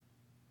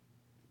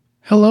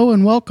Hello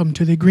and welcome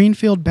to the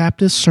Greenfield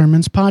Baptist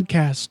Sermons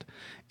Podcast.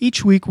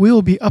 Each week we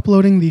will be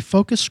uploading the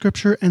focus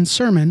scripture and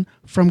sermon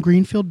from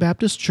Greenfield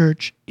Baptist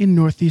Church in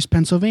Northeast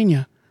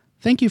Pennsylvania.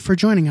 Thank you for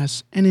joining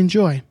us and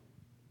enjoy.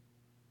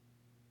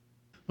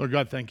 Lord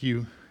God, thank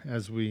you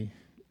as we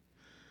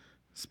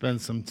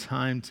spend some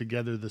time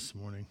together this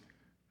morning.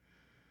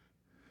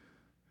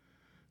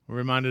 We're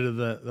reminded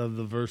of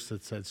the verse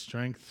that said,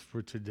 strength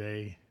for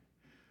today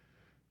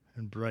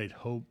and bright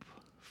hope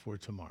for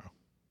tomorrow.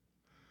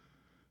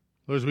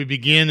 Lord, as we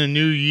begin a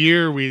new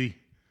year, we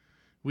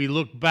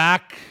look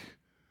back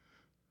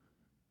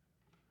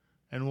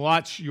and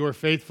watch your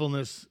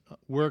faithfulness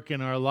work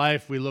in our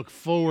life. We look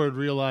forward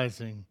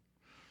realizing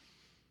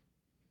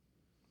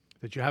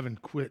that you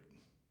haven't quit,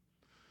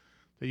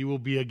 that you will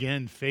be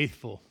again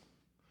faithful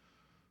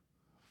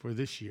for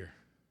this year.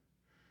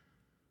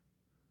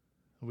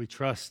 We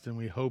trust and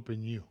we hope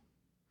in you.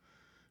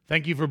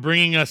 Thank you for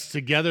bringing us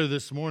together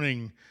this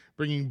morning,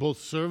 bringing both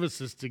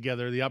services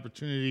together, the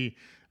opportunity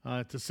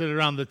to sit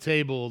around the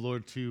table,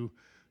 Lord, to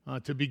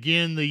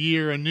begin the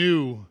year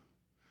anew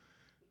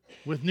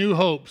with new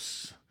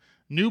hopes,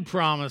 new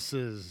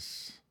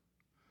promises,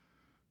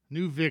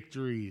 new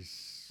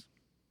victories,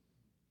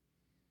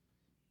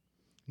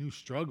 new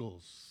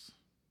struggles,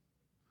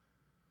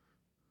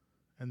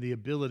 and the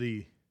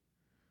ability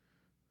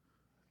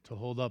to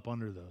hold up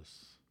under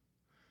those.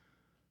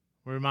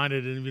 We're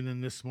reminded even in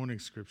this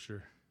morning's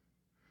scripture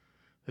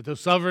that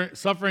those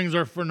sufferings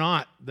are for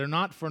naught. They're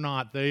not for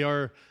naught. They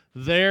are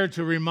there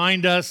to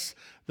remind us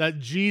that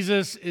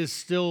Jesus is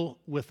still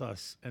with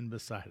us and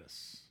beside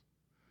us.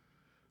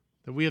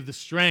 That we have the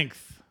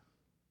strength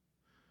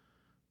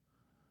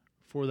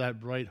for that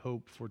bright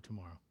hope for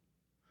tomorrow.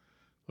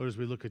 Lord, as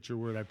we look at your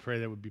word, I pray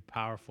that would be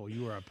powerful.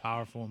 You are a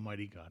powerful and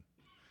mighty God.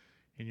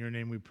 In your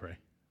name we pray.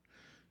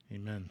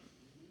 Amen.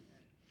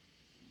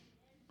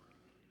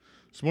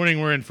 This morning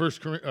we're in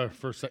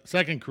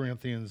 2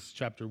 Corinthians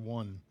chapter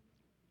 1.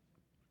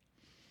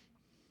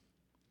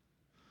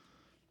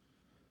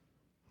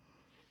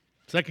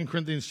 2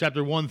 Corinthians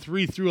chapter 1,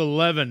 3 through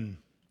 11.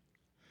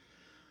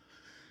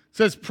 It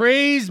says,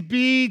 praise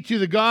be to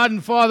the God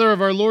and Father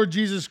of our Lord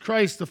Jesus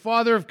Christ, the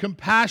Father of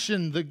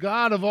compassion, the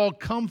God of all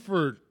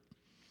comfort,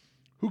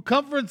 who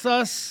comforts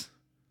us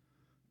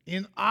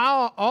in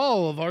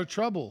all of our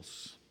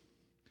troubles,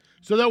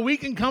 so that we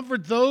can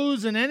comfort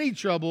those in any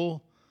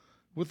trouble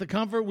with the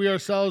comfort we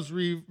ourselves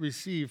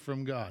receive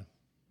from God.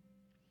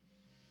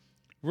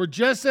 For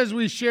just as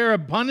we share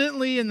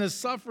abundantly in the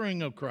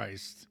suffering of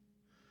Christ,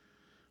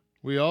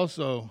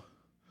 so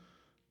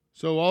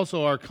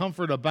also our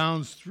comfort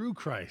abounds through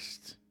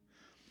Christ.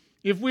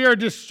 If we are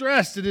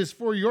distressed, it is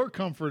for your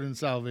comfort and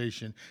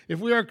salvation. If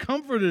we are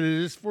comforted,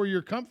 it is for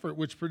your comfort,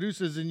 which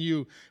produces in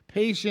you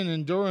patient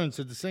endurance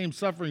at the same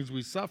sufferings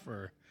we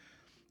suffer.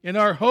 And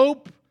our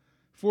hope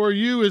for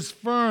you is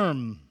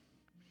firm,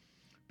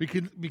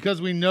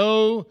 because we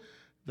know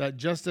that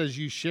just as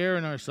you share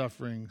in our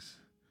sufferings,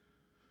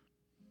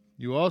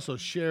 you also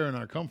share in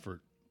our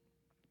comfort.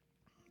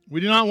 We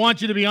do not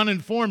want you to be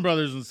uninformed,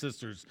 brothers and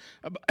sisters,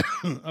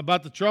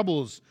 about the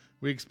troubles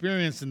we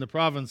experienced in the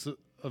province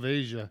of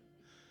Asia.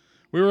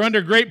 We were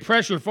under great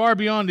pressure, far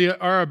beyond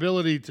our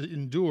ability to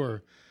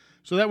endure,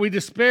 so that we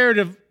despaired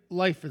of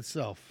life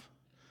itself.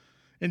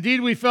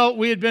 Indeed, we felt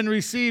we have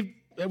received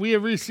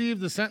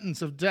the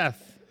sentence of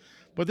death,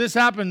 but this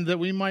happened that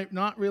we might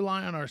not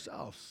rely on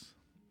ourselves,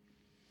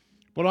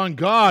 but on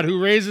God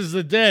who raises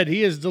the dead.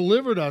 He has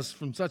delivered us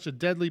from such a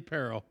deadly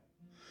peril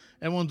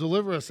and will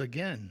deliver us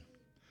again.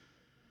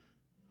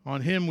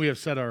 On him we have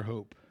set our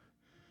hope,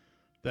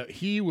 that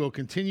he will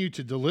continue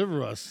to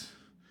deliver us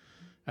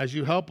as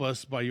you help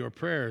us by your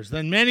prayers.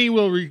 Then many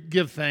will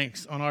give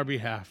thanks on our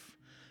behalf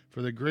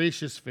for the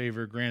gracious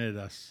favor granted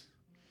us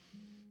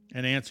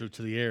and answer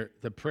to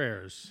the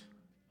prayers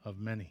of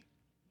many.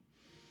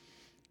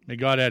 May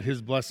God add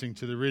his blessing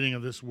to the reading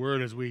of this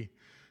word as we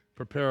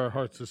prepare our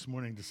hearts this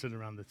morning to sit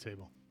around the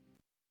table.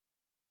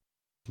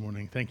 This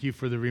morning, thank you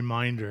for the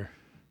reminder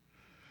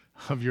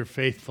of your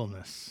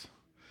faithfulness.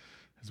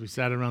 As we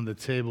sat around the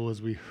table,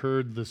 as we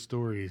heard the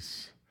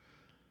stories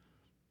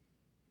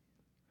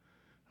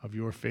of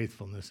your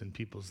faithfulness in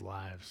people's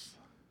lives.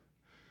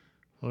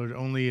 Lord,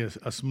 only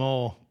a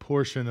small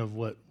portion of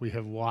what we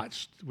have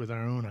watched with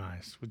our own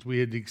eyes, which we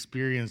had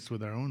experienced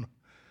with in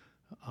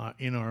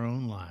our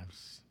own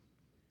lives.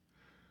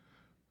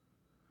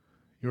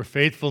 Your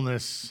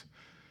faithfulness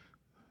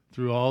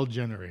through all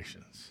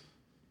generations.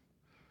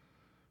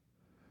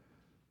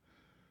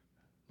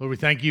 Lord, we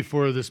thank you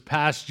for this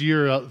past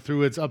year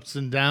through its ups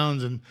and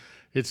downs and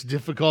its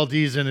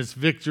difficulties and its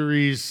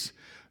victories,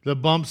 the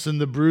bumps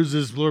and the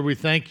bruises. Lord, we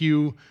thank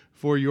you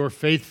for your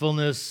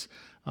faithfulness,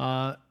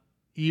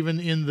 even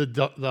in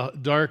the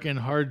dark and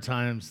hard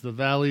times, the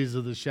valleys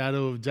of the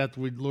shadow of death.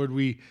 Lord,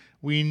 we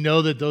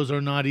know that those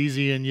are not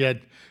easy, and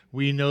yet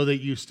we know that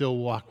you still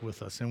walk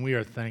with us, and we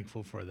are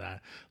thankful for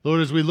that.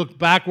 Lord, as we look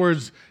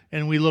backwards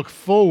and we look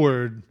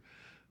forward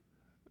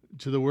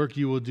to the work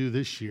you will do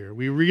this year,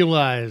 we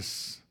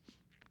realize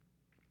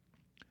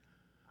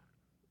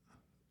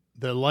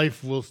the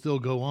life will still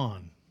go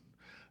on.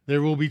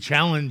 There will be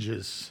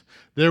challenges.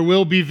 There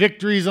will be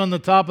victories on the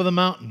top of the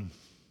mountain.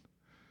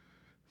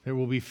 There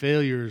will be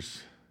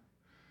failures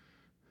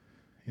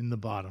in the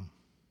bottom.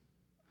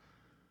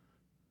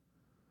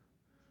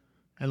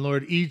 And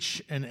Lord,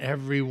 each and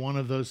every one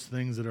of those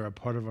things that are a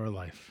part of our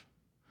life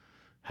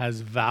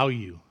has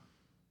value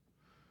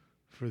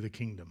for the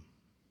kingdom.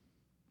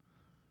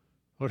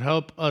 Lord,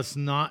 help us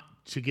not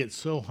to get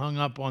so hung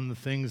up on the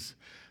things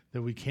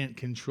that we can't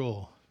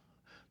control,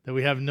 that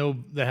have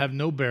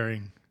no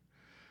bearing,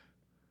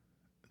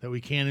 that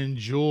we can't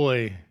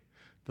enjoy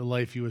the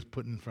life you have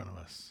put in front of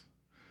us.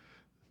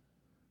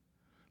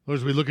 Lord,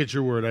 as we look at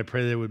your word, I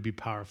pray that it would be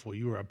powerful.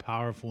 You are a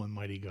powerful and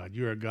mighty God.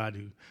 You are a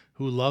God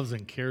who loves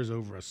and cares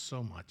over us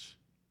so much.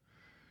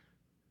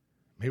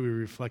 May we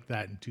reflect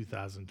that in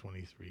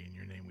 2023. In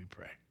your name we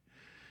pray.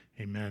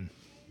 Amen.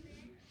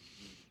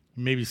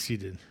 You may be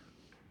seated.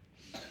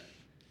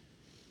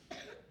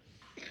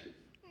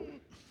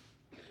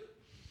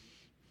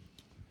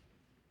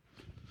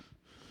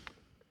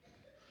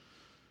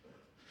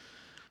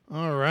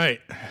 All right.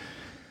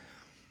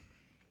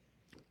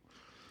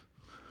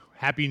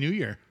 Happy New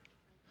Year.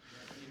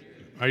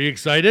 Are you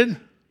excited?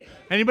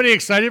 Anybody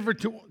excited for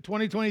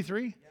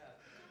 2023? Yeah.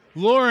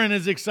 Lauren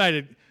is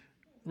excited.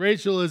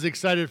 Rachel is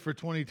excited for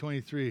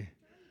 2023.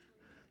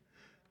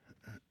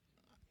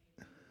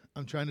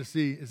 I'm trying to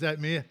see. Is that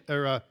me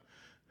or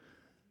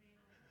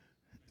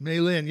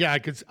Maylin? Yeah,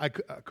 I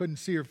couldn't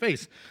see her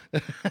face.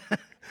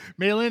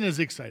 Maylin is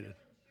excited.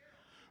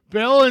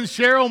 Bill and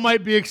Cheryl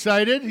might be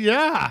excited.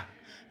 Yeah.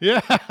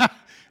 Yeah.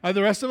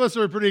 The rest of us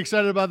are pretty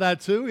excited about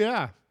that too.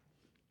 Yeah.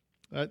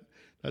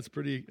 That's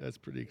pretty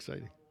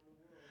exciting.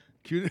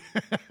 Cute.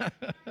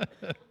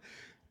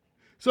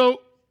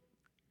 So,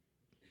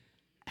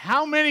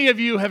 how many of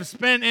you have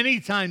spent any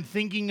time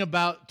thinking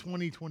about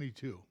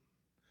 2022?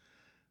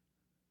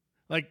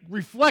 Like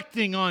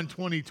reflecting on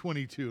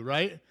 2022,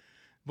 right?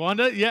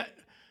 Vonda, yeah.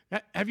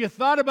 Have you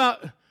thought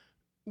about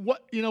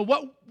what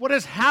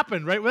has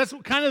happened, right? That's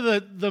kind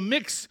of the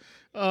mix.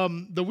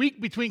 The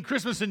week between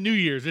Christmas and New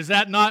Year's, is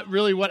that not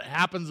really what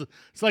happens?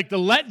 It's like the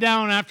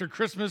letdown after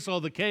Christmas,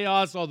 all the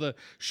chaos, all the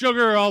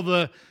sugar, all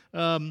the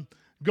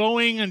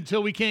going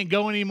until we can't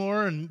go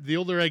anymore. And the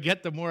older I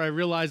get, the more I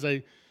realize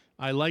I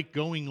like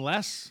going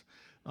less.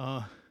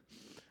 In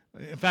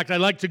fact, I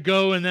like to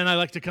go and then I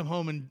like to come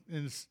home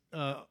and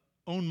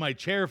own my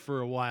chair for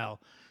a while.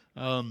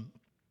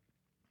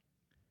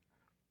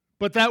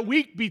 But that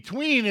week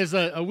between is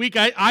a week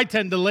I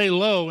tend to lay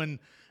low, and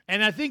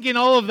I think in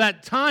all of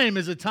that time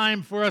is a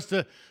time for us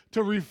to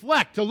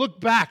reflect, to look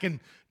back, and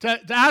to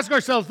ask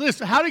ourselves this: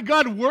 how did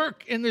God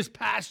work in this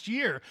past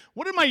year?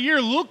 What did my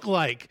year look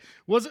like?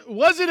 Was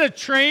it a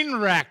train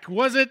wreck?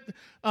 Was it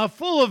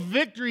full of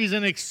victories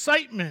and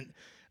excitement?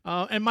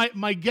 And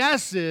my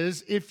guess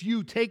is, if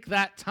you take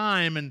that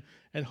time,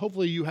 and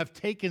hopefully you have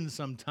taken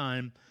some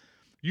time,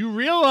 you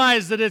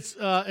realize that it's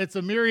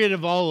a myriad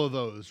of all of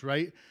those,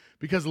 right?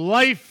 Because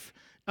life,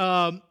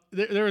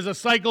 there is a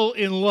cycle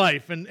in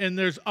life, and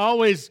there's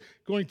always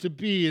going to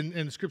be,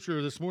 in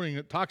Scripture this morning,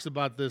 it talks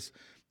about this.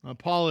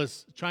 Paul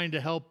is trying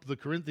to help the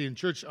Corinthian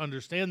church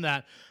understand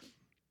that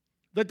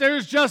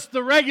there's just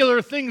the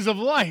regular things of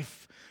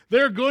life.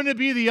 There are going to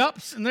be the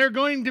ups, and there are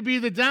going to be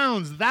the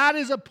downs. That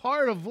is a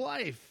part of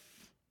life.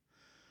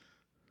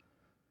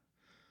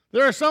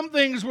 There are some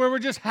things where we're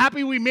just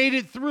happy we made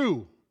it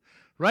through,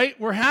 right?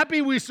 We're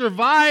happy we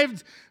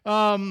survived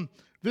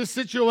this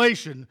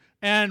situation,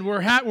 and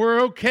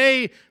we're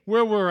okay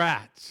where we're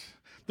at.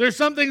 There's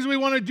some things we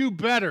want to do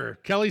better.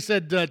 Kelly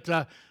said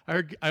that,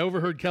 I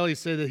overheard Kelly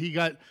say that he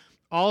got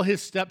all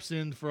his steps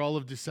in for all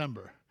of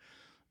December.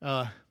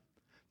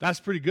 That's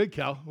pretty good,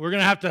 Kel. We're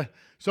going to have to,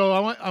 so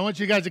I want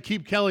you guys to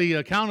keep Kelly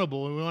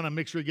accountable, and we want to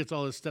make sure he gets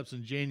all his steps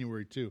in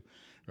January too,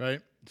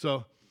 right?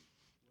 So,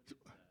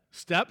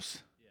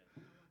 steps?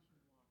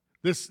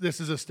 This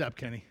is a step,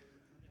 Kenny.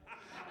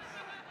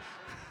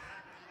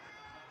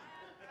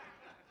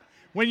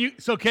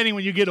 Kenny,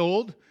 when you get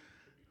old,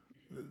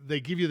 they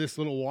give you this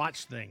little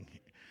watch thing,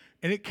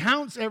 and it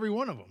counts every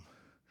one of them.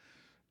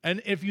 And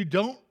if you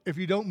don't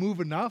move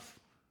enough,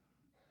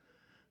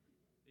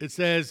 it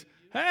says,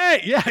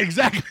 "Hey, yeah,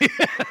 exactly."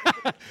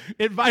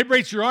 It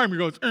vibrates your arm. It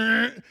goes,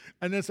 and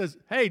then it says,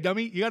 "Hey,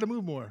 dummy, you got to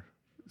move more."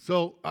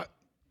 So, at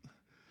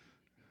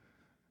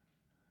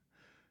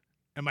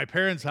my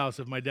parents' house,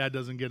 if my dad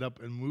doesn't get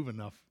up and move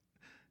enough,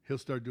 he'll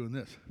start doing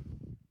this.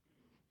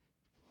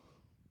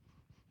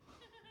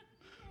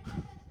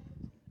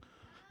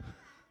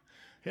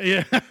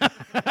 Yeah.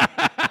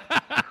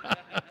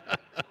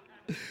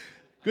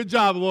 Good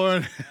job,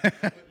 Lauren.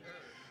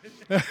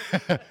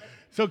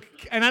 So,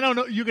 and I don't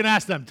know, you can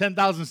ask them.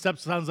 10,000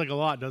 steps sounds like a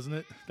lot, doesn't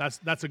it?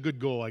 That's a good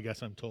goal, I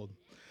guess I'm told.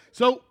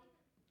 So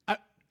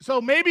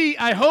maybe,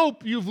 I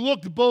hope you've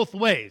looked both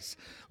ways.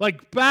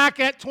 Like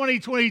back at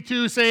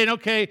 2022 saying,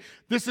 okay,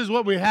 this is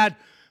what we had,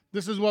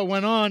 this is what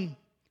went on.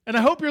 And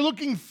I hope you're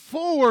looking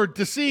forward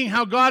to seeing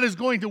how God is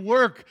going to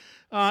work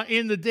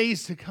in the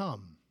days to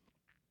come.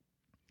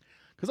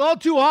 Because all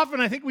too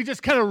often, I think we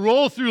just kind of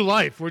roll through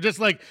life. We're just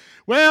like,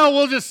 well,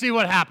 we'll just see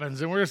what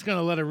happens, and we're just going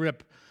to let it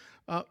rip.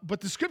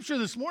 But the scripture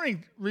this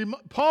morning,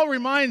 Paul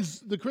reminds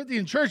the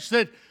Corinthian church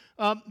that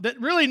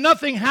really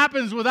nothing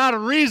happens without a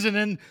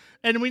reason,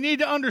 and we need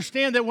to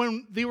understand that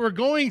when they were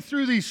going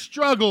through these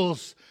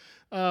struggles,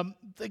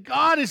 that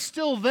God is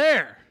still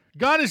there.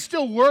 God is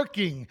still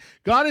working.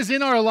 God is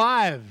in our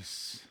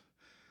lives.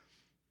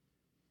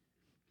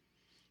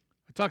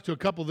 I talked to a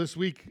couple this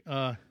week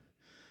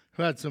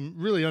who had some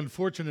really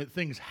unfortunate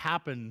things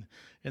happen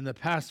in the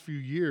past few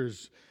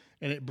years,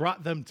 and it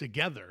brought them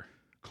together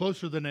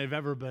closer than they've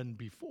ever been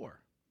before.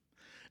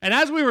 And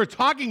as we were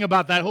talking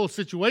about that whole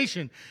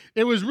situation,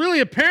 it was really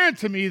apparent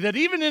to me that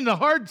even in the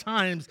hard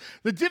times,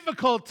 the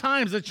difficult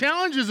times, the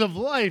challenges of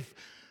life,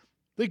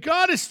 that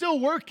God is still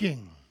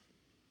working.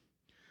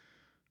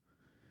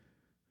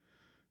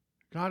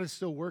 God is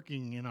still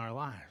working in our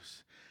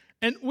lives.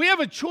 And we have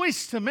a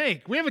choice to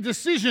make. We have a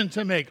decision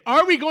to make.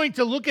 Are we going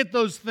to look at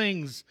those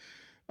things,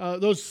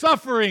 those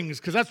sufferings?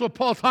 Because that's what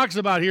Paul talks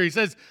about here. He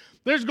says,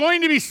 there's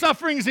going to be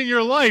sufferings in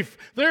your life.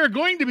 There are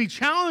going to be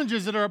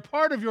challenges that are a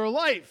part of your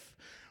life.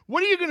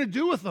 What are you going to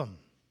do with them?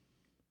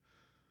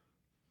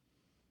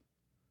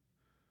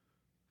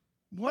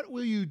 What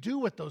will you do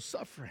with those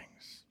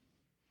sufferings?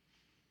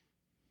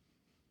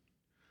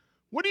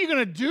 What are you going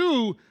to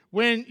do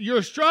when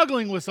you're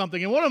struggling with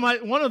something? And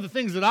one of the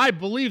things that I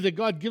believe that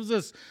God gives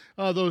us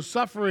those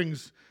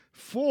sufferings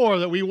for,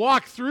 that we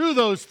walk through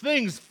those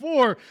things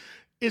for,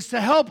 is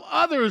to help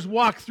others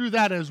walk through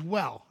that as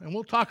well. And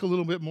we'll talk a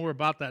little bit more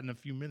about that in a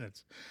few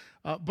minutes.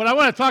 But I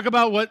want to talk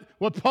about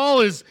what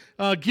Paul is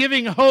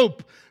giving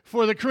hope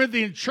for the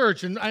Corinthian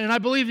church. And I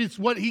believe it's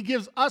what he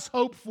gives us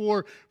hope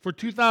for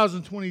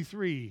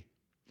 2023.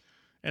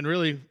 And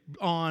really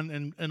on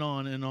and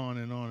on and on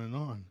and on and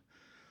on.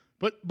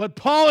 But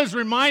Paul is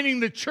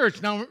reminding the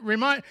church. Now,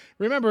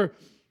 remember,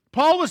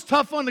 Paul was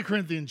tough on the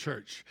Corinthian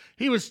church.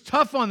 He was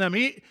tough on them.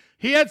 He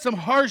had some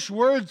harsh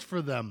words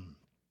for them.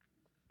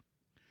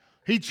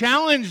 He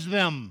challenged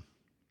them.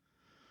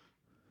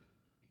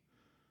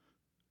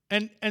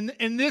 And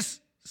in this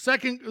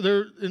second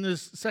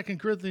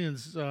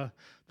Corinthians,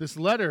 this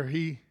letter,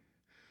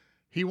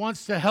 he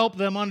wants to help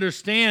them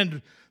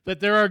understand that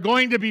there are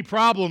going to be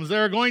problems.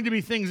 There are going to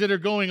be things that are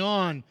going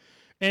on.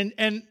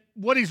 And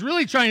what he's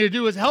really trying to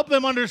do is help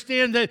them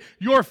understand that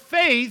your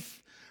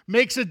faith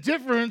makes a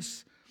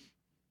difference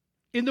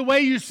in the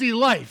way you see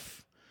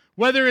life,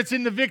 whether it's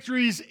in the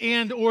victories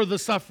and or the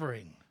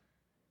suffering.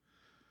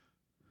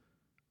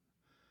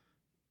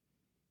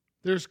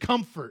 There's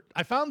comfort.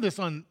 I found this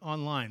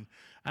online.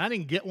 I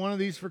didn't get one of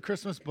these for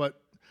Christmas,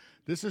 but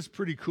this is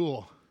pretty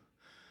cool.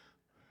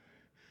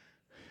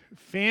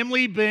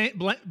 Family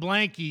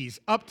blankies,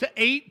 up to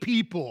 8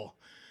 people.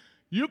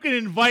 You can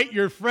invite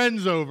your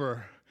friends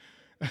over.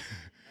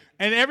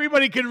 And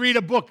everybody can read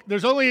a book.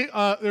 There's only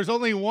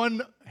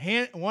one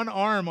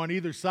arm on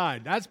either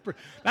side.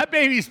 That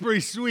baby's pretty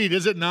sweet,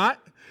 is it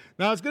not?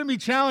 Now it's going to be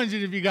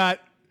challenging if you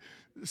got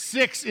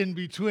 6 in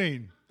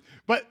between.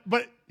 But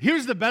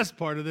here's the best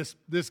part of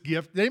this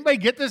gift. Did anybody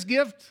get this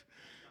gift?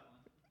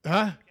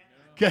 Huh?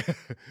 Okay.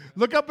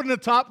 Look up in the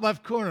top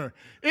left corner.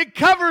 It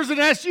covers an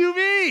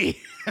SUV.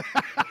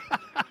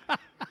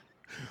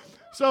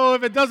 So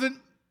if it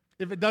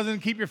doesn't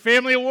keep your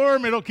family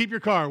warm, it'll keep your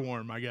car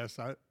warm, I guess.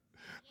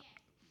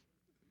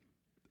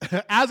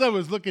 As I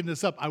was looking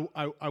this up,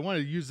 I want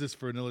to use this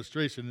for an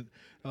illustration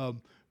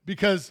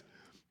because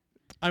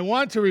I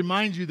want to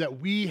remind you that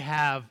we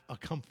have a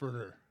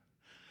comforter.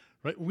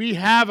 Right? We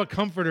have a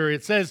comforter.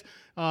 It says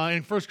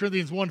in 1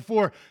 Corinthians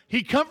 1:4,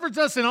 he comforts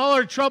us in all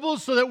our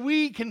troubles so that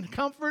we can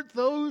comfort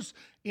those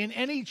in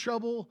any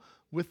trouble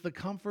with the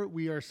comfort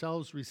we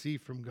ourselves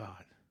receive from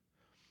God.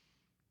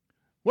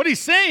 What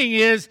he's saying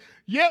is,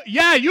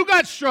 yeah, you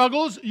got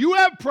struggles, you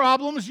have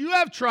problems, you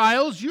have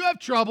trials, you have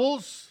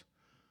troubles.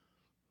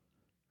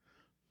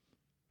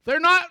 They're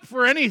not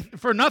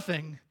for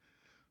nothing.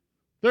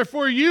 They're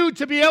for you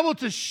to be able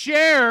to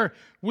share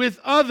with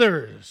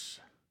others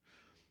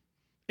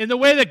in the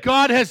way that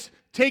God has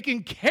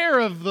taken care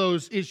of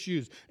those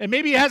issues. And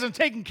maybe he hasn't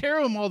taken care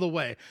of them all the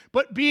way,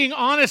 but being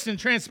honest and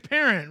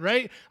transparent,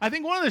 right? I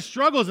think one of the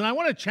struggles, and I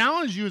want to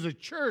challenge you as a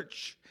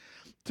church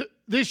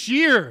this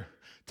year,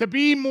 to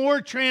be more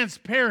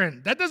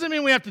transparent. That doesn't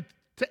mean we have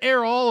to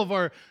air all of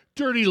our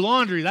dirty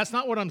laundry. That's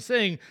not what I'm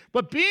saying.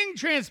 But being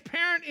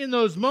transparent in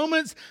those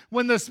moments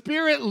when the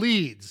Spirit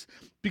leads.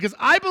 Because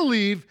I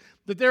believe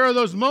that there are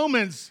those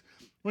moments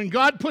when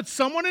God puts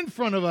someone in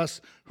front of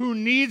us who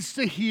needs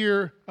to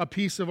hear a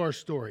piece of our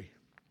story.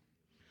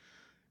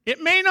 It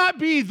may not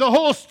be the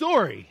whole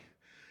story.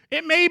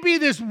 It may be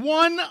this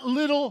one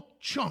little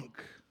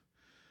chunk.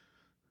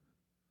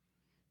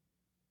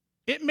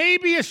 It may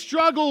be a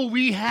struggle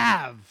we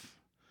have,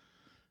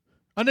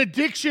 an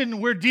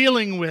addiction we're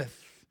dealing with,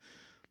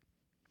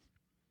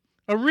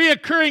 a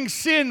reoccurring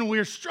sin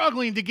we're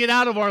struggling to get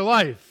out of our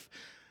life.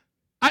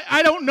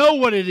 I don't know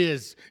what it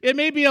is. It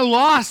may be a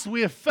loss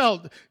we have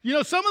felt. You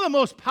know, some of the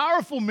most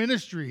powerful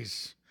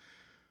ministries,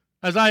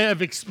 as I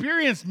have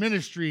experienced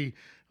ministry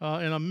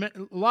a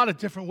lot of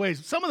different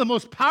ways. Some of the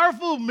most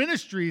powerful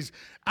ministries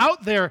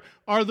out there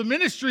are the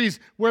ministries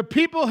where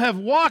people have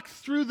walked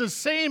through the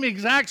same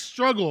exact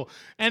struggle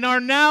and are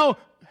now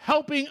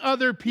helping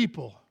other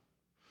people.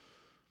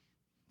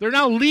 They're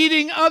now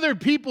leading other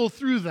people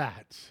through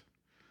that.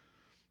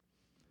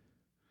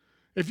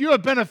 If you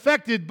have been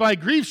affected by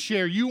Grief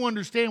Share, you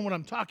understand what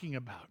I'm talking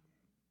about.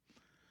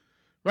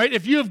 Right?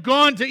 If you have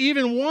gone to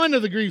even one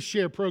of the Grief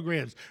Share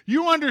programs,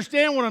 you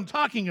understand what I'm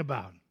talking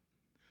about.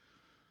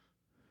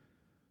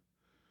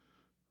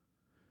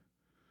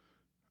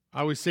 I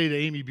always say to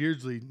Amy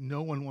Beardsley,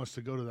 no one wants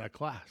to go to that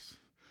class,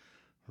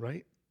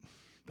 right?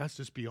 Let's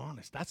just be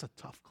honest. That's a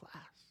tough class.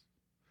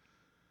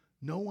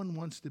 No one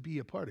wants to be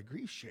a part of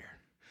Grief Share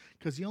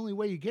because the only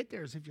way you get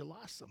there is if you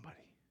lost somebody.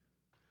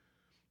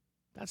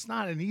 That's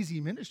not an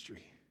easy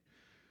ministry.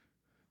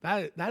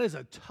 That is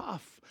a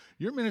tough.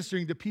 You're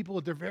ministering to people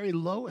at their very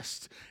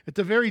lowest, at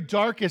the very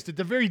darkest, at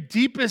the very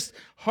deepest,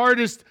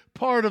 hardest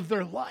part of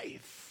their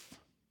life.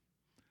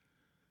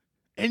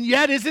 And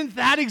yet, isn't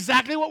that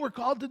exactly what we're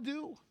called to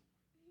do?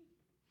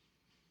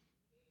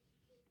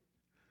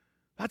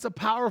 That's a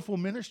powerful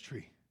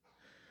ministry.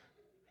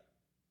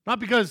 Not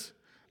because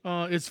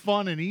it's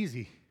fun and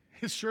easy.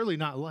 It's surely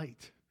not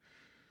light.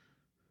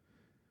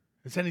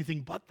 It's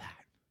anything but that.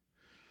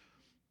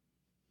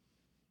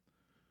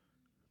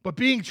 But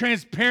being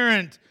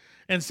transparent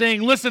and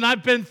saying, listen,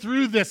 I've been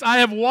through this. I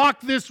have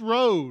walked this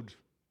road.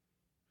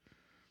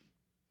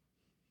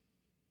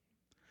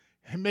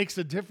 It makes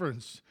a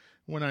difference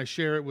when I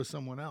share it with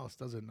someone else,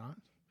 does it not?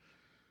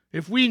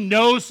 If we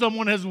know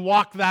someone has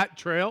walked that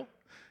trail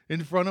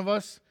in front of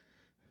us,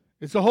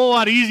 it's a whole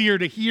lot easier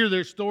to hear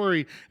their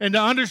story and to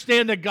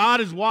understand that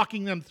God is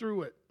walking them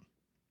through it.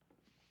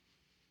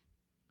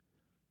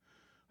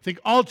 I think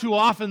all too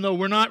often, though,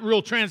 we're not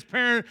real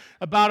transparent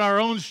about our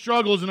own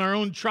struggles and our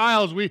own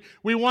trials. We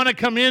want to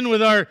come in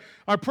with our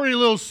pretty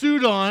little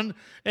suit on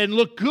and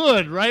look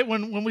good, right?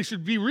 When we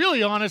should be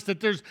really honest that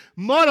there's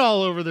mud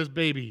all over this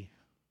baby.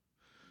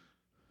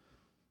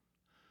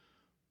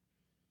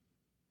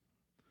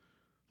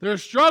 There are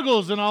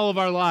struggles in all of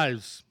our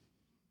lives,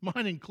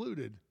 mine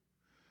included.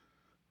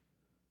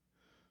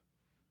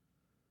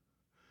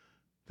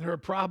 There are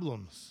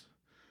problems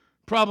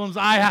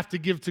I have to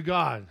give to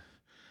God.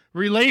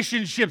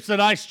 Relationships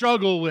that I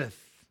struggle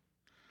with.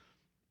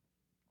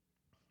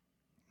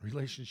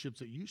 Relationships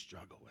that you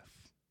struggle with.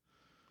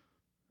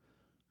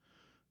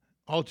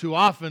 All too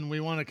often we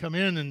want to come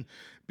in and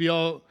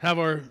have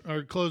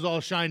our clothes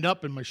all shined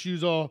up and my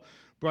shoes all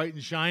bright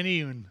and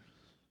shiny, and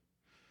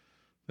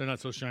they're not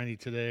so shiny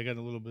today. I got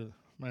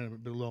might have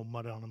a little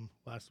mud on them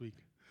last week.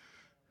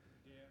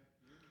 Yeah,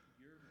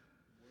 your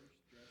worst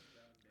dressed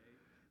down day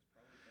is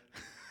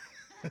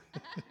probably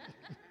better.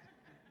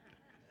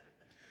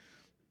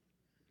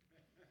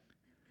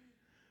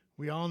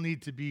 We all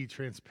need to be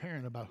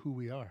transparent about who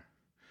we are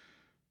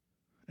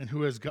and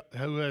who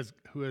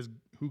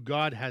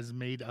God has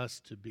made us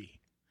to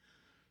be.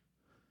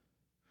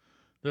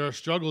 There are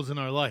struggles in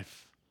our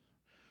life.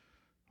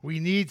 We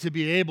need to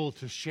be able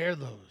to share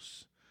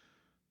those.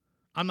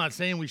 I'm not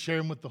saying we share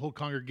them with the whole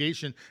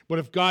congregation, but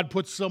if God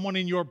puts someone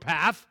in your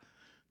path,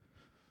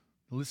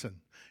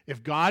 listen,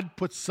 if God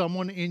puts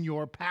someone in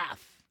your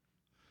path,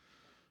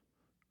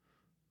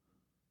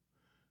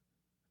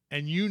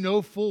 and you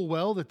know full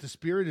well that the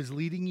Spirit is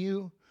leading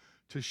you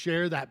to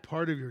share that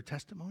part of your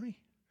testimony,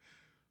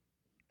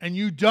 and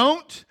you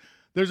don't,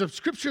 there's a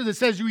scripture that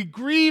says we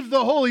grieve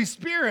the Holy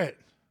Spirit.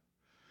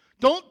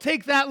 Don't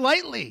take that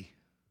lightly.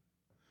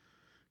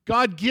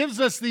 God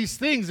gives us these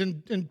things,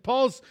 and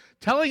Paul's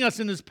telling us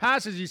in this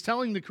passage, he's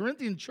telling the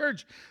Corinthian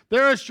church,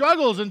 there are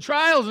struggles and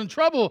trials and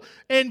trouble,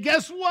 and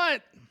guess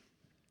what?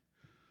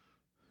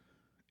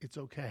 It's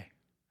okay.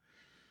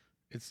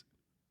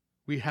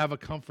 We have a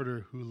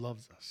comforter who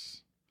loves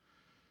us.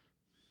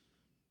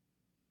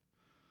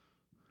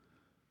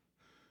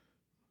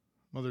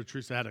 Mother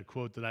Teresa had a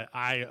quote that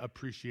I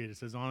appreciate. It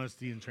says,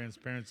 honesty and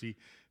transparency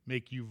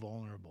make you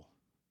vulnerable.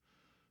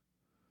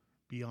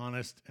 Be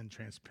honest and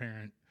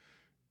transparent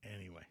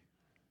anyway.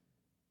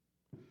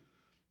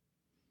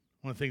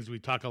 One of the things we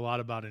talk a lot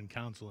about in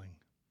counseling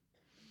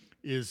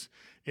is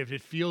if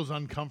it feels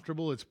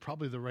uncomfortable, it's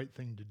probably the right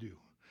thing to do.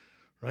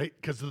 Right?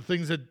 Because the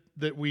things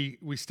that we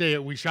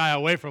shy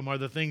away from are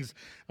the things,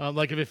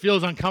 like if it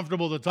feels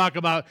uncomfortable to talk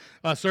about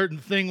a certain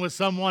thing with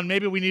someone,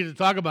 maybe we need to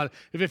talk about it.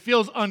 If it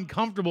feels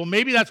uncomfortable,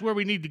 maybe that's where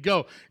we need to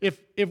go. If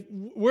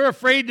we're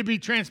afraid to be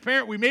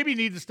transparent, we maybe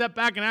need to step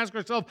back and ask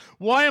ourselves,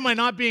 why am I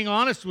not being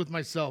honest with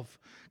myself?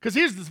 Because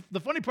here's the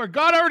funny part,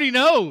 God already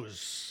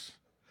knows.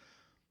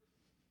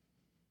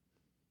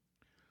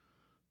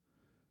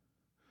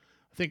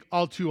 I think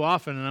all too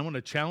often, and I want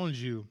to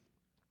challenge you,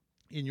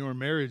 in your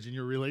marriage, in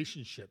your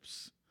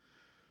relationships,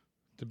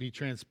 to be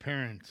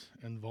transparent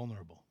and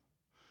vulnerable.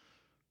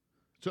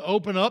 To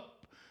open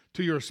up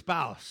to your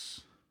spouse.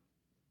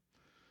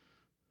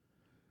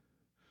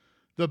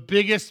 The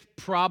biggest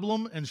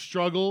problem and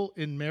struggle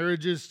in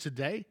marriages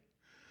today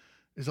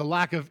is a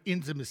lack of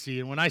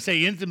intimacy. And when I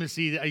say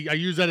intimacy, I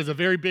use that as a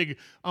very big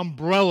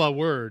umbrella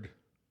word.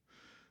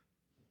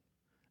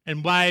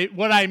 And by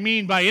what I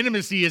mean by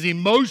intimacy is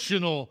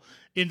emotional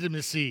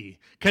intimacy,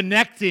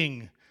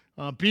 connecting,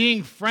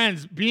 being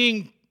friends,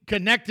 being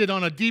connected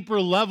on a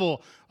deeper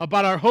level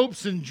about our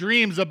hopes and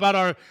dreams, about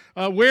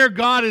our where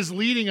God is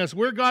leading us,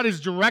 where God is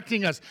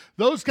directing us,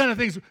 those kind of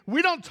things.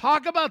 We don't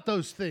talk about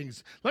those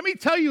things. Let me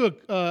tell you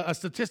a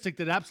statistic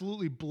that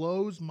absolutely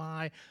blows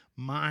my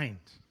mind.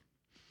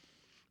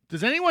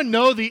 Does anyone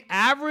know the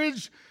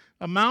average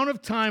amount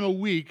of time a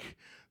week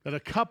that a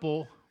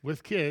couple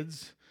with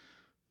kids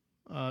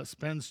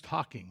spends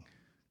talking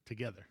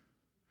together?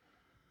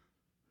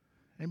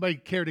 Anybody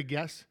care to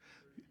guess?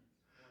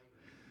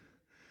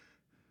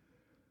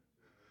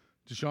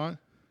 Deshaun?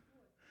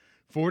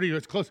 40,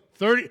 it's close.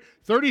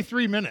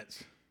 33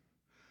 minutes.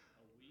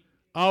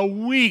 A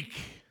week.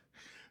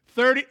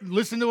 30,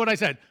 listen to what I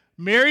said.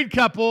 Married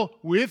couple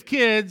with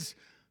kids,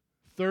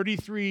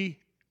 33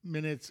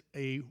 minutes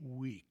a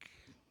week.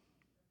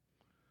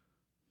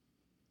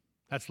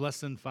 That's less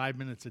than 5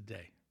 minutes a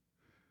day.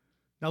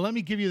 Now let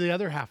me give you the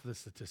other half of the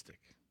statistic.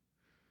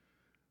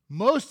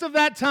 Most of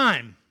that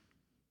time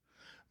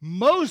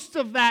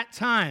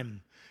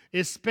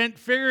is spent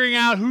figuring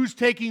out who's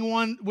taking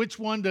which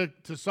one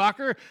to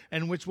soccer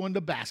and which one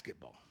to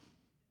basketball.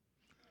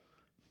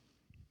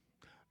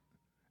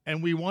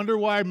 And we wonder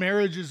why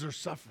marriages are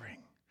suffering.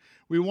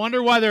 We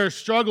wonder why there are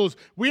struggles.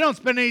 We don't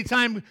spend any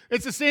time.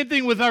 It's the same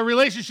thing with our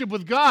relationship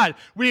with God.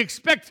 We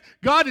expect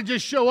God to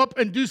just show up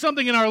and do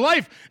something in our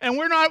life, and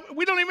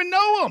we don't even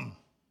know Him.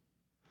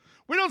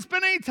 We don't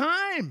spend any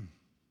time.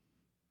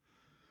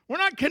 We're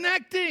not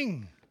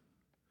connecting.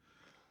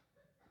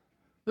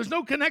 There's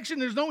no connection.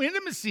 There's no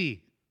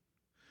intimacy.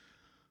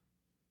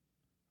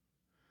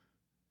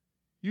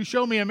 You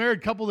show me a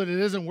married couple that it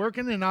isn't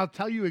working, and I'll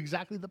tell you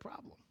exactly the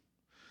problem.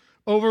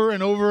 Over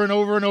and over and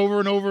over and over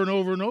and over and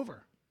over and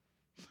over.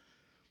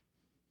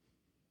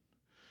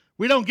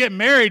 We don't get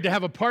married to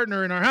have a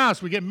partner in our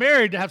house. We get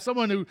married to have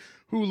someone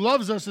who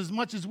loves us as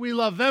much as we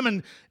love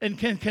them and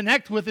can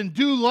connect with and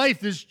do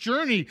life, this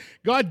journey.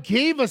 God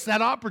gave us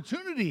that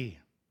opportunity.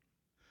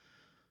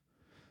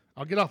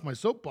 I'll get off my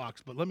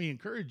soapbox, but let me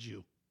encourage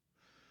you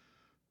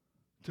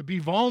to be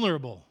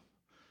vulnerable.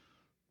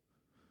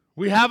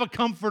 We have a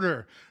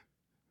comforter.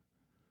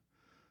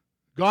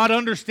 God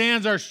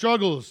understands our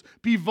struggles.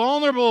 Be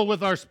vulnerable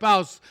with our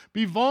spouse.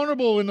 Be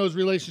vulnerable in those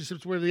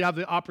relationships where they have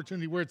the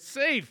opportunity, where it's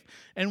safe,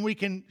 and we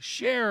can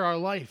share our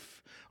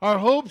life, our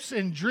hopes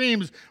and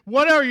dreams.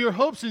 What are your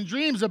hopes and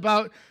dreams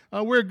about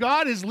where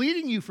God is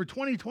leading you for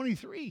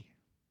 2023?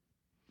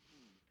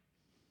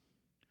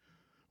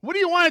 What do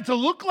you want it to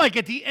look like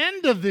at the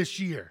end of this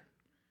year?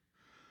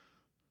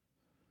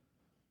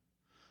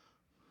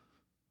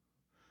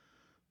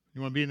 You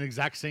want to be in the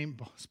exact same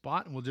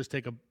spot, and we'll just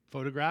take a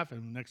photograph,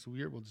 and next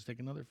year we'll just take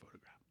another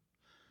photograph.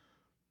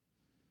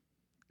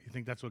 You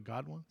think that's what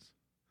God wants?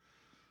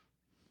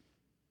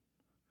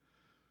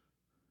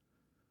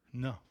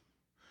 No.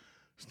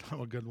 It's not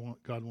what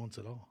God wants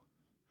at all.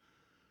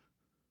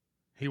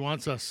 He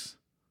wants us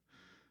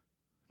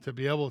to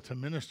be able to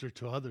minister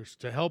to others,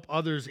 to help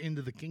others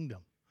into the kingdom.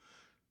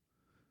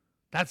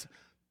 That's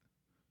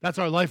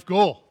our life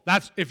goal.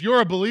 If you're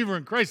a believer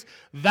in Christ,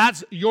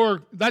 that's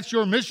your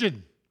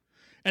mission.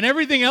 And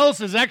everything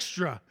else is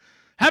extra.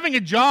 Having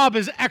a job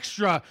is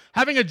extra.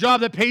 Having a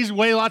job that pays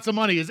way lots of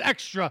money is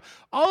extra.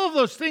 All of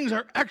those things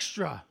are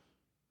extra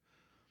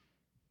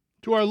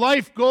to our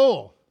life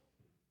goal,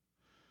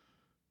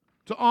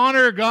 to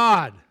honor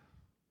God.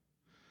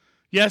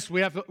 Yes,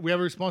 we have a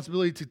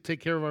responsibility to take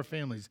care of our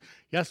families.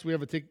 Yes, we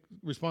have a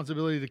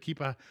responsibility to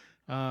keep a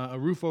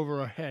roof over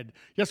our head.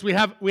 Yes, we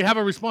have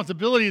a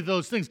responsibility to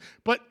those things.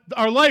 But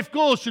our life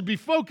goal should be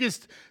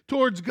focused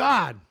towards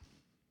God.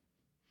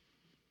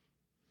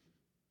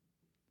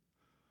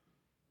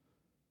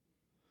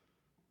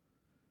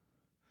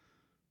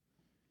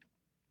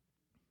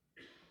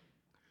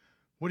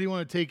 What do you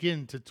want to take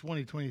into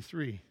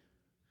 2023?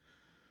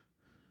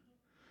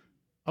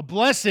 A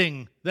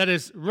blessing that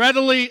is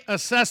readily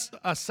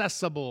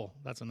accessible.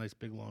 That's a nice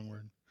big long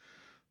word.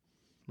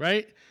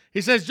 Right? He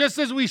says, just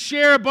as we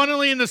share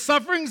abundantly in the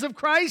sufferings of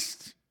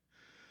Christ,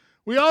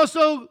 we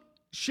also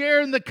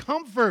share in the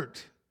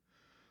comfort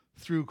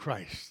through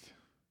Christ.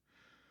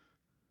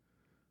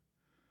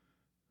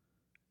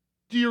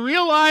 Do you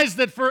realize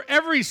that for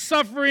every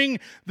suffering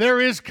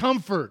there is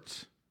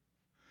comfort?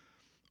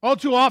 All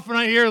too often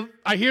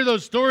I hear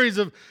those stories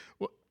of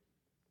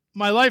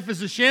my life is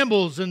a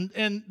shambles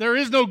and there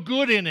is no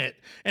good in it.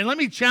 And let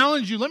me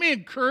challenge you, let me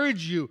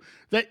encourage you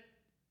that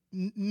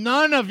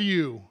none of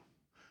you,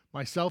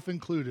 myself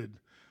included,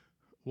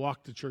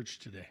 walk to church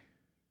today.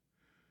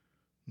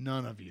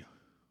 None of you.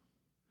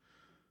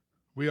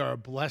 We are a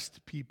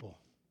blessed people.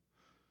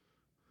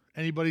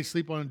 Anybody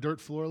sleep on a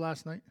dirt floor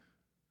last night?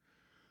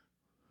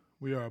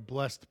 We are a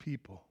blessed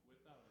people.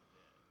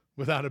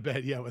 Without a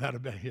bed, yeah.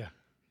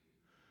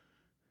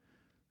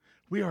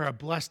 We are a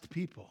blessed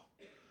people.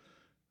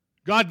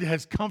 God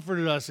has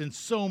comforted us in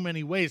so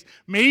many ways,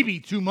 maybe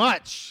too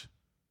much.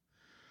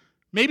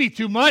 Maybe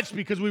too much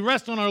because we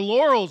rest on our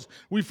laurels.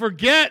 We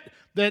forget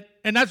that,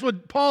 and that's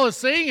what Paul is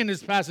saying in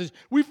this passage.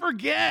 We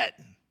forget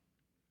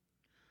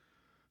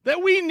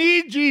that we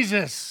need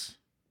Jesus.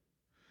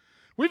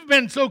 We've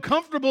been so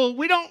comfortable,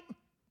 we don't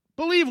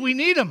believe we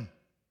need him.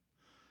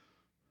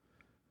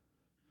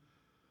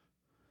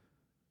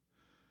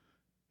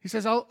 He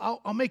says,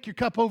 I'll make your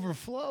cup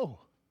overflow.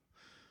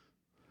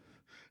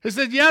 He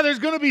said, yeah, there's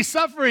going to be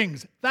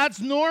sufferings. That's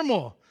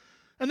normal.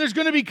 And there's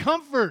going to be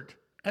comfort.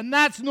 And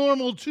that's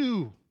normal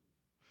too.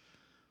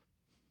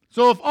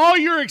 So if all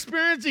you're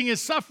experiencing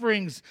is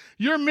sufferings,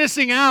 you're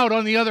missing out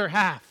on the other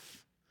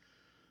half.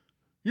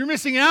 You're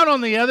missing out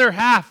on the other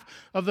half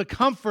of the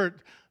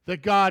comfort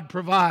that God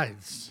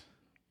provides.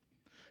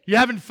 You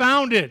haven't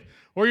found it,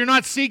 or you're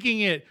not seeking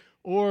it,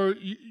 or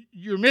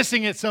you're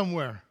missing it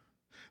somewhere.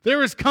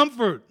 There is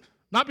comfort,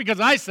 not because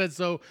I said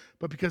so,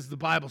 but because the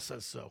Bible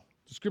says so.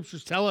 The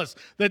scriptures tell us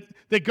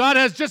that God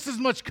has just as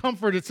much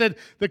comfort. It said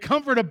the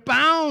comfort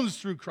abounds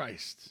through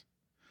Christ.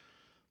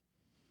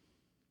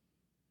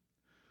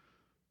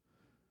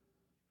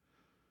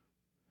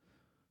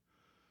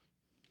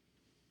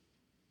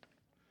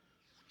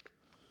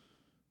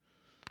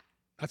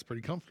 That's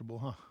pretty comfortable,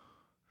 huh?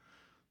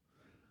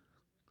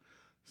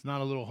 It's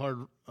not a little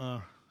hard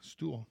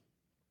stool.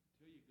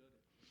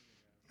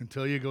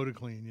 Until you go to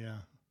clean, yeah.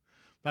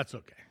 That's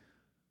okay.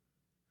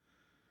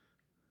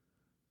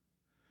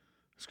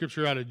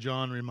 Scripture out of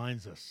John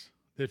reminds us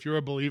that if you're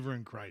a believer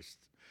in Christ,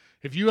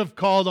 if you have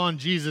called on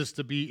Jesus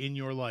to be in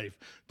your life,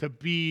 to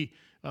be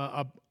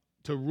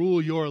to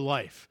rule your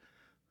life,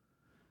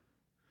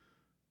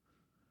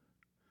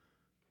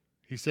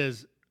 he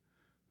says,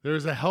 there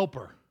is a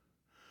helper,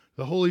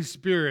 the Holy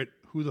Spirit,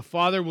 who the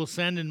Father will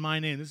send in my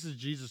name. This is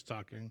Jesus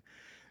talking.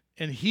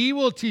 And he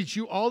will teach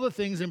you all the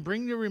things and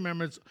bring to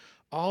remembrance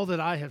all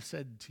that I have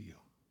said to you.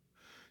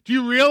 Do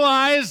you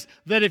realize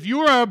that if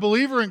you are a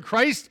believer in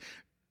Christ,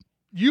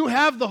 you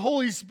have the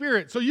Holy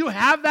Spirit? So you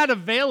have that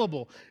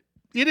available.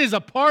 It is a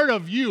part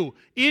of you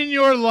in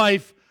your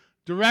life,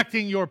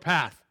 directing your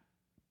path.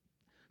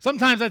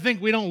 Sometimes I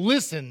think we don't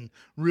listen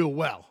real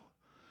well,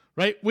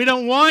 right? We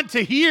don't want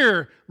to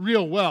hear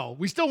real well.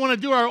 We still want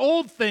to do our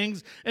old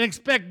things and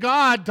expect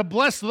God to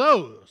bless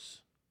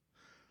those.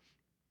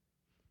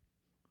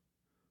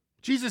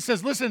 Jesus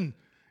says, listen,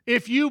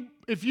 if you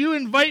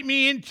invite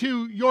me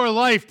into your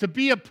life to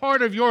be a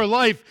part of your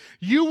life,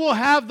 you will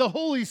have the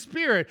Holy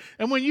Spirit.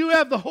 And when you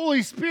have the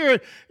Holy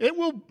Spirit, it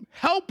will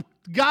help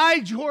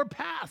guide your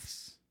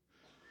paths.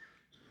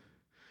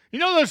 You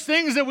know those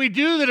things that we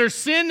do that are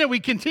sin that we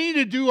continue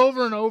to do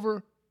over and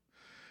over?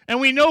 And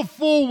we know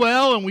full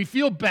well and we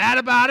feel bad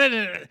about it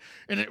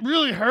and it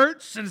really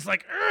hurts. And it's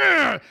like,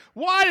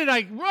 why did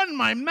I run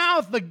my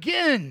mouth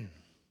again?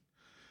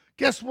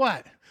 Guess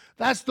what?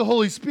 That's the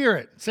Holy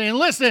Spirit saying,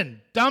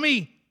 listen,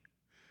 dummy,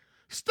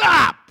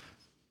 stop.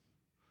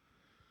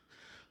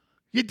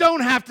 You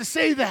don't have to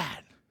say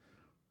that.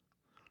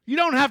 You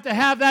don't have to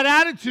have that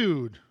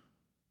attitude.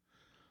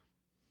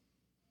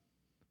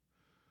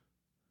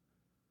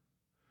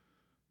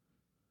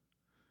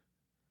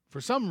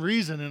 For some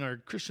reason in our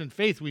Christian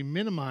faith, we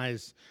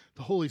minimize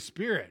the Holy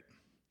Spirit.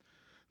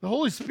 The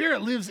Holy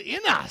Spirit lives in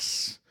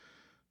us.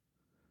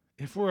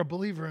 If we're a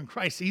believer in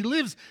Christ, he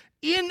lives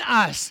in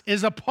us,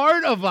 is a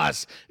part of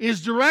us,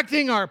 is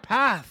directing our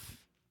path.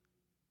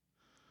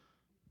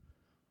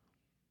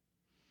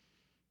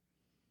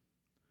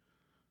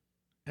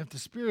 If the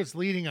Spirit's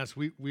leading us,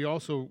 we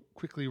also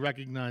quickly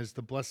recognize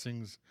the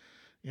blessings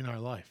in our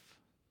life.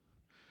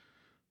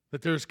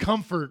 That there's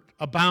comfort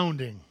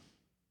abounding.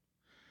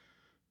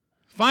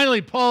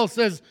 Finally, Paul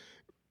says,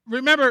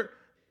 remember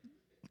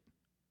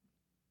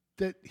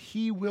that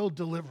he will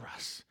deliver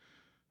us.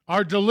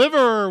 Our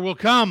deliverer will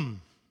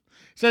come.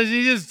 He says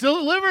he has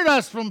delivered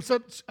us from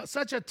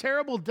such a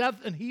terrible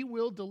death, and he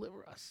will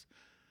deliver us.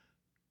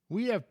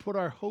 We have put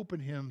our hope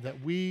in him that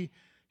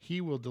he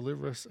will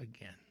deliver us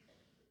again.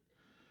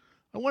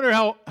 I wonder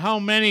how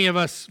many of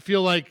us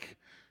feel like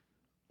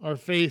our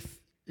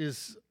faith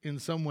is in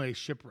some way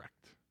shipwrecked.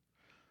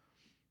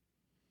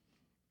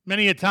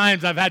 Many a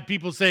times I've had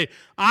people say,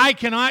 I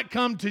cannot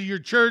come to your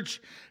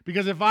church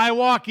because if I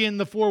walk in,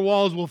 the four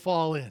walls will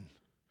fall in.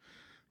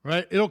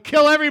 Right? It'll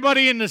kill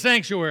everybody in the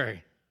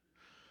sanctuary.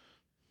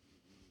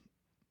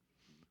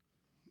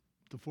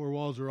 The four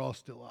walls are all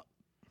still up.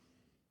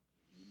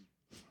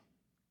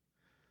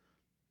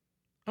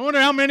 I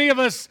wonder how many of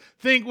us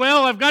think,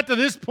 well, I've got to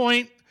this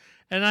point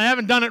and I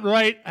haven't done it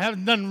right. I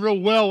haven't done real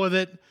well with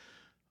it.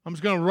 I'm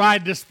just going to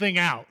ride this thing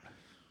out.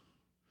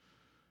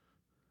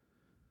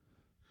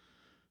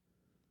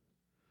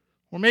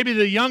 Or maybe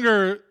the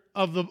younger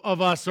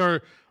of us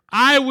are,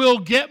 I will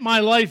get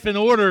my life in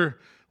order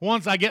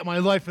once I get my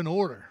life in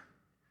order.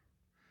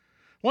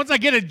 Once I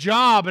get a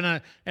job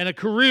and a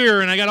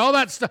career and I got all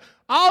that stuff,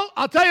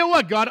 I'll tell you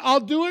what, God, I'll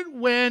do it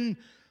when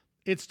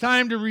it's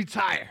time to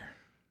retire.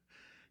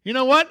 You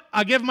know what?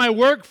 I'll give my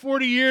work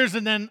 40 years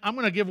and then I'm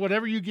going to give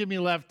whatever you give me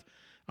left.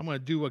 I'm going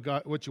to do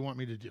what you want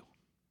me to do.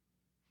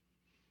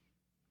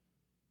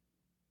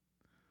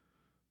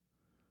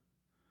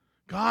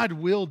 God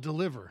will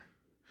deliver.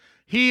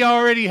 He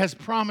already has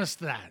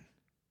promised that.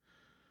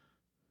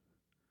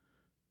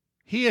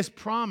 He has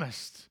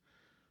promised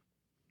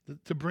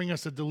to bring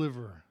us a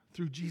deliverer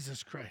through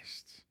Jesus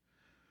Christ.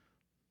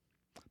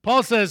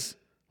 Paul says,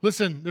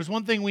 listen, there's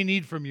one thing we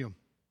need from you.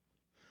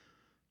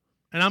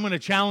 And I'm going to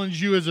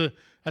challenge you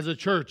as a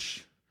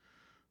church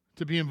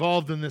to be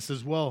involved in this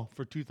as well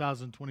for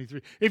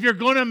 2023. If you're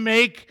going to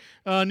make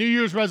a New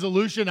Year's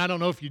resolution, I don't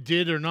know if you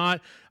did or not.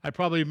 I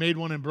probably made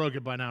one and broke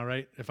it by now,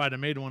 right? If I'd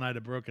have made one, I'd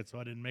have broke it, so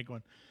I didn't make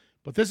one.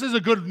 But this is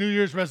a good New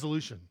Year's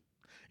resolution,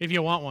 if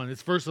you want one.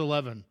 It's verse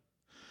 11.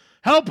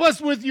 Help us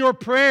with your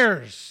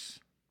prayers.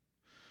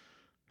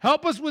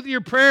 Help us with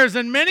your prayers,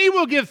 and many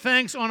will give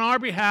thanks on our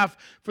behalf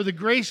for the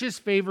gracious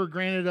favor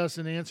granted us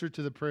in answer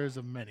to the prayers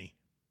of many.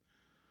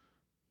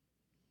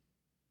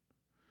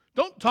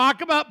 Don't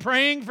talk about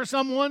praying for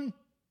someone.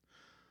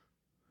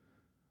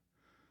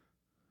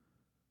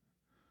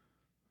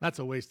 That's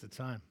a waste of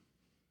time.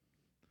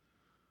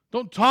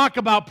 Don't talk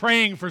about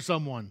praying for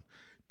someone.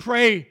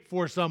 Pray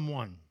for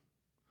someone.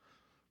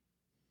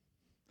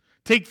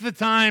 Take the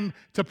time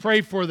to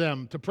pray for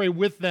them, to pray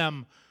with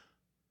them,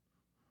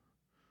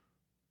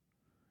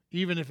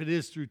 even if it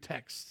is through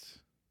text,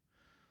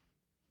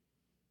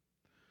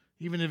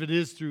 even if it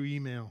is through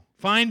email.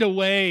 Find a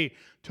way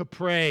to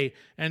pray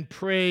and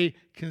pray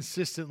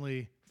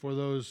consistently for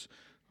those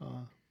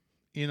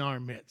in our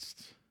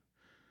midst.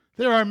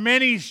 There are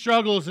many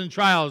struggles and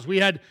trials. We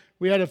had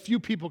a few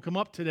people come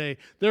up today.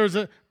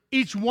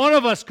 Each one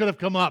of us could have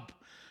come up,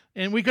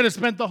 and we could have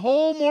spent the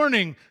whole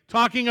morning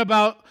talking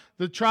about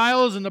the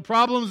trials and the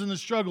problems and the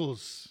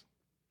struggles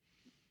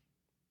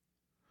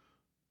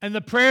and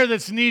the prayer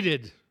that's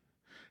needed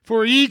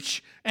for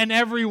each and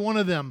every one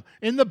of them.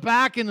 In the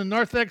back, in the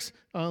narthex,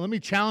 let me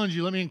challenge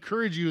you, let me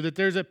encourage you that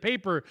there's a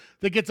paper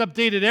that gets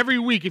updated every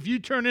week. If you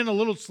turn in a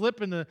little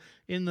slip in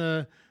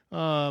the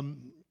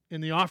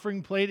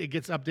offering plate, it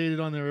gets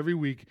updated on there every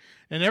week.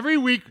 And every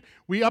week,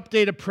 we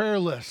update a prayer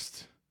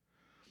list.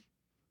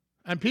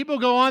 And people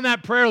go on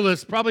that prayer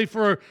list probably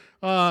for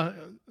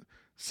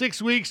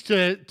 6 weeks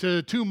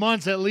to 2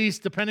 months at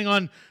least, depending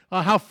on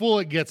how full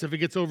it gets. If it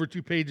gets over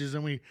 2 pages,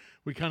 then we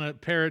kind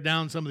of pare it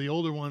down, some of the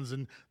older ones,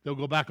 and they'll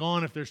go back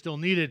on if they're still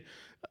needed.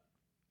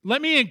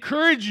 Let me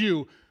encourage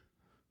you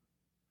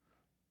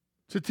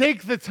to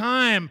take the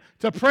time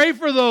to pray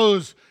for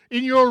those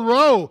in your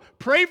row.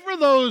 Pray for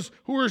those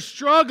who are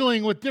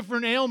struggling with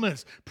different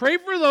ailments. Pray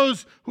for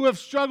those who have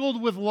struggled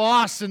with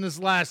loss in this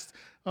last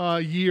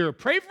year.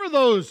 Pray for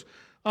those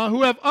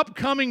who have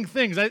upcoming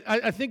things.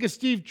 I think of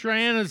Steve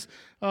Triana's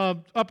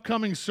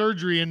upcoming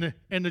surgery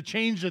and the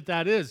change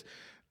that is.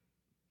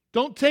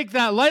 Don't take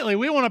that lightly.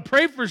 We want to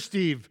pray for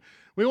Steve.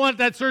 We want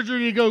that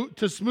surgery to go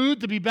to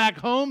smooth, to be back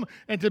home,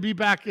 and to be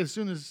back as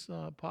soon as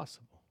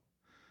possible.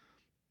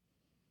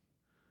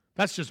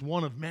 That's just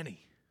one of many.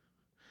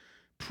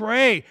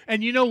 Pray.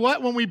 And you know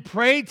what? When we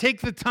pray,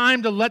 take the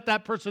time to let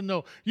that person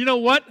know. You know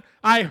what?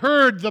 I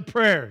heard the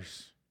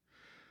prayers.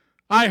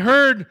 I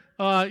heard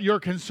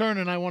your concern,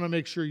 and I want to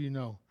make sure you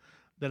know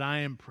that I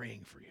am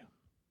praying for you.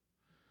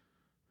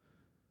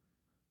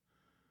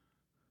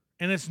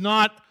 And it's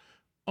not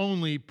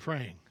only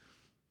praying.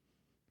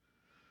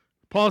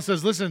 Paul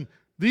says, listen,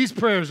 these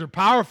prayers are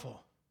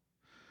powerful.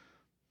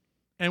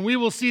 And we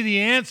will see the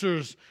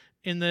answers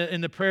in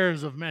the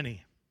prayers of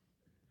many.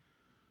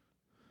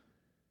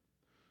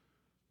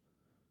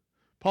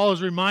 Paul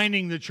is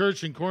reminding the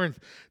church in Corinth,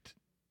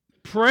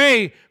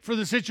 pray for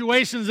the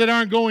situations that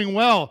aren't going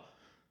well.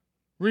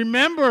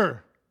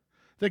 Remember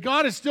that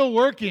God is still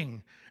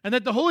working and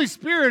that the Holy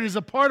Spirit is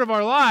a part of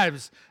our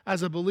lives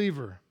as a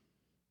believer.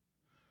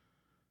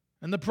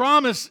 And the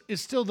promise is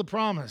still the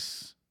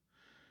promise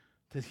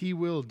that He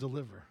will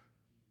deliver.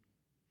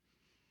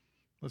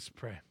 Let's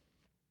pray.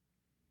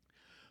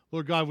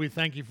 Lord God, we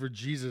thank You for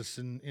Jesus,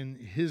 and in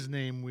His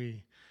name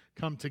we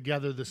come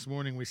together this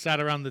morning. We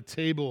sat around the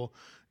table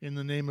in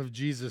the name of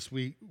Jesus.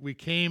 We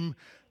came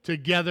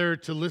together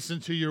to listen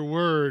to Your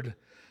word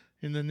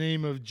in the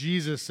name of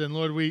Jesus. And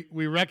Lord,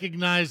 we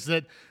recognize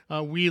that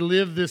we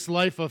live this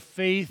life of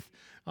faith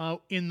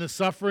in the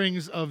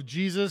sufferings of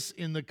Jesus,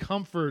 in the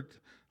comfort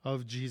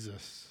of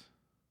Jesus.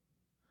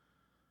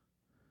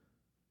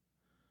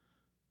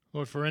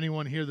 Lord, for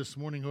anyone here this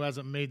morning who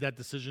hasn't made that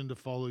decision to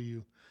follow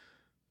You,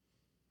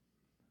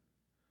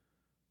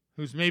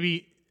 who's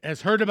maybe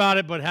has heard about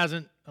it but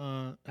hasn't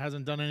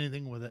done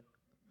anything with it,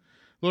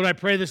 Lord, I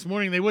pray this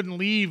morning they wouldn't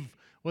leave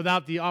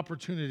without the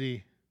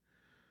opportunity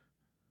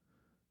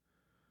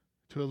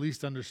to at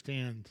least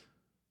understand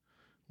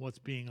what's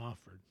being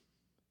offered.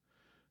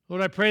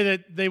 Lord, I pray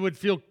that they would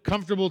feel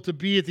comfortable to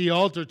be at the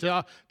altar,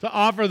 to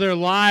offer their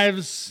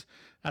lives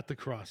at the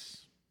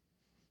cross.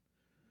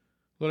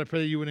 Lord, I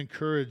pray that You would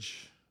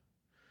encourage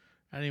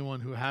anyone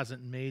who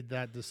hasn't made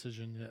that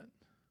decision yet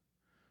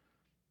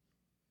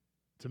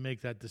to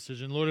make that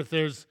decision. Lord, if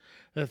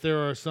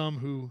there are some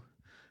who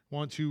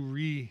want to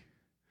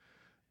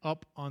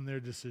re-up on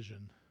their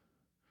decision,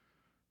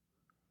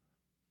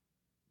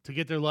 to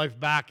get their life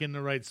back in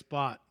the right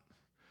spot,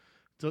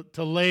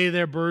 to lay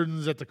their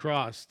burdens at the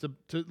cross,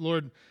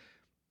 Lord,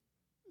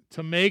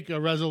 to make a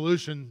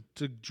resolution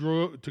to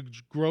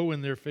grow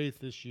in their faith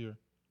this year.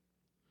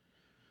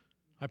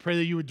 I pray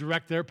that you would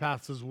direct their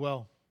paths as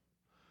well.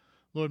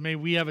 Lord, may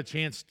we have a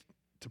chance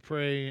to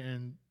pray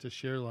and to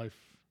share life.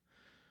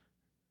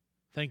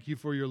 Thank you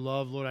for your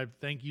love, Lord. I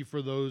thank you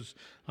for those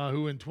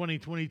who in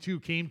 2022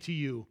 came to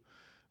you.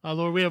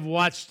 Lord, we have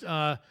watched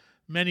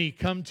many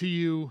come to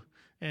you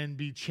and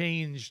be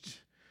changed.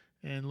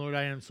 And Lord,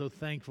 I am so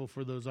thankful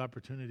for those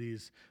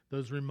opportunities,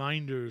 those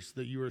reminders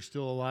that you are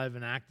still alive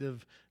and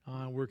active,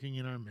 working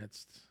in our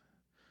midst.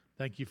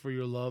 Thank you for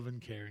your love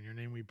and care. In your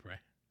name we pray.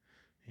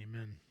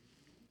 Amen.